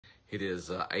It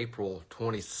is April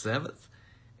 27th,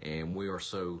 and we are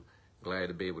so glad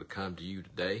to be able to come to you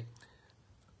today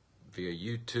via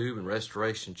YouTube and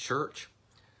Restoration Church.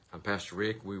 I'm Pastor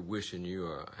Rick. We're wishing you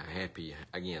a happy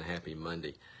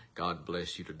Monday. God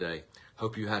bless you today.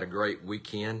 Hope you had a great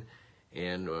weekend,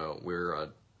 and we're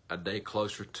a day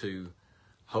closer to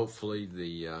hopefully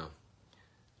the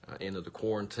end of the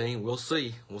quarantine. We'll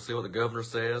see. We'll see what the governor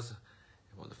says,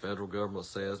 what the federal government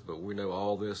says, but we know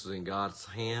all this is in God's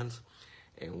hands,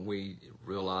 and we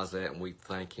realize that, and we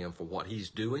thank Him for what He's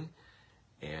doing,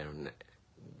 and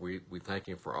we thank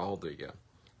Him for all the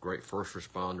great first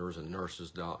responders and nurses,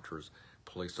 doctors,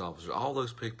 police officers, all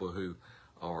those people who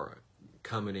are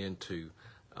coming into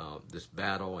this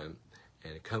battle and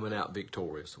coming out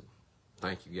victorious.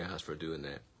 Thank you guys for doing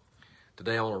that.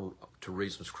 Today I want to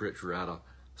read some scripture out of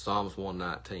Psalms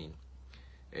 119,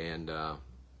 and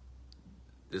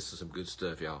this is some good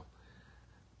stuff, y'all.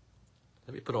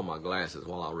 Let me put on my glasses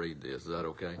while I read this. Is that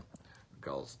okay?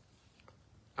 Because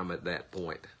I'm at that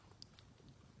point.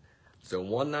 So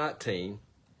 119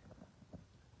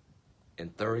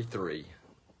 and 33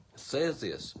 says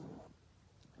this: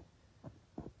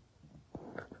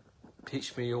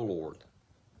 Teach me, O Lord,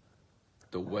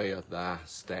 the way of thy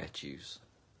statutes,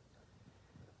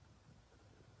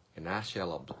 and I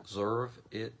shall observe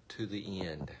it to the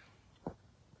end.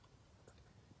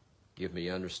 Give me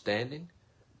understanding,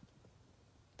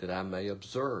 that I may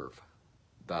observe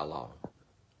thy law,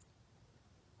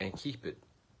 and keep it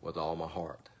with all my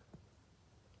heart.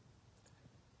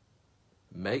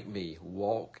 Make me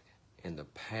walk in the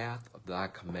path of thy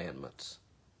commandments,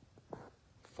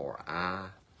 for I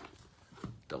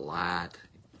delight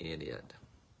in it.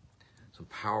 Some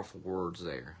powerful words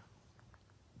there.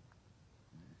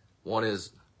 One of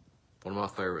my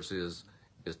favorites is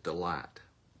delight.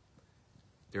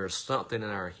 There is something in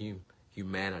our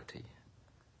humanity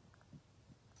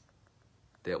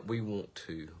that we want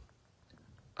to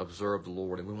observe the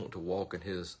Lord, and we want to walk in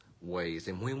His ways.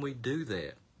 And when we do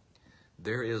that,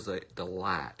 there is a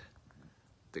delight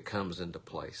that comes into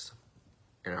place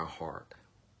in our heart.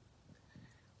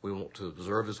 We want to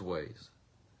observe His ways.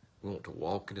 We want to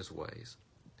walk in His ways.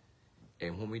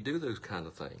 And when we do those kind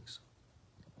of things,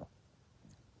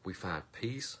 we find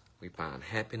peace, we find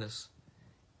happiness,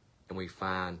 and we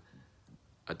find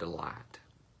a delight.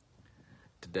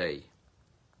 Today,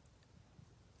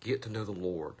 get to know the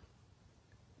Lord.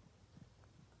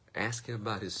 Ask Him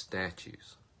about His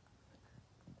statutes.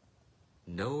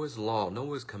 Know His law,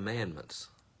 know His commandments,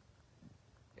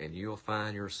 and you'll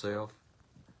find yourself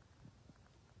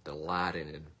delighting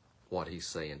in what He's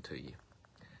saying to you.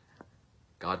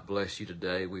 God bless you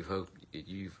today. We hope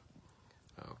you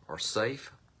are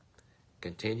safe.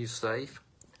 Continue safe.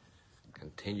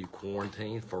 Continue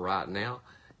quarantine for right now.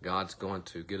 God's going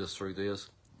to get us through this,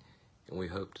 and we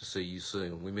hope to see you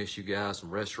soon. We miss you guys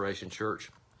from Restoration Church,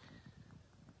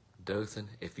 Dothan.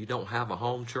 If you don't have a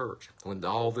home church, when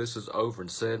all this is over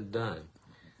and said and done,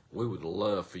 we would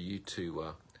love for you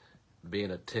to be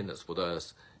in attendance with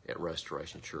us at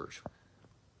Restoration Church.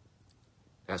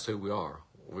 That's who we are.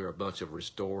 We're a bunch of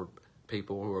restored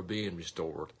people who are being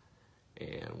restored,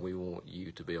 and we want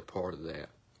you to be a part of that.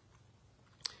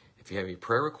 If you have any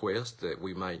prayer requests that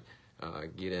we might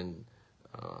get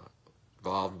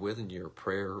involved with in your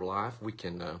prayer life, we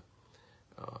can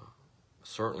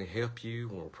certainly help you.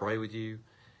 We'll pray with you,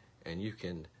 and you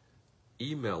can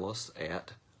email us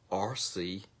at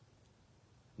rcnee,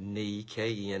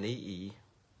 Knee,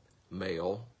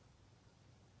 mail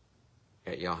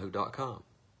 @yahoo.com.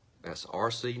 That's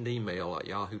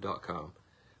rcneemail@yahoo.com.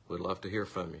 We'd love to hear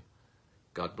from you.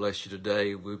 God bless you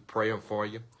today. We're praying for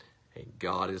you, and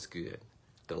God is good.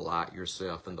 Delight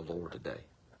yourself in the Lord today.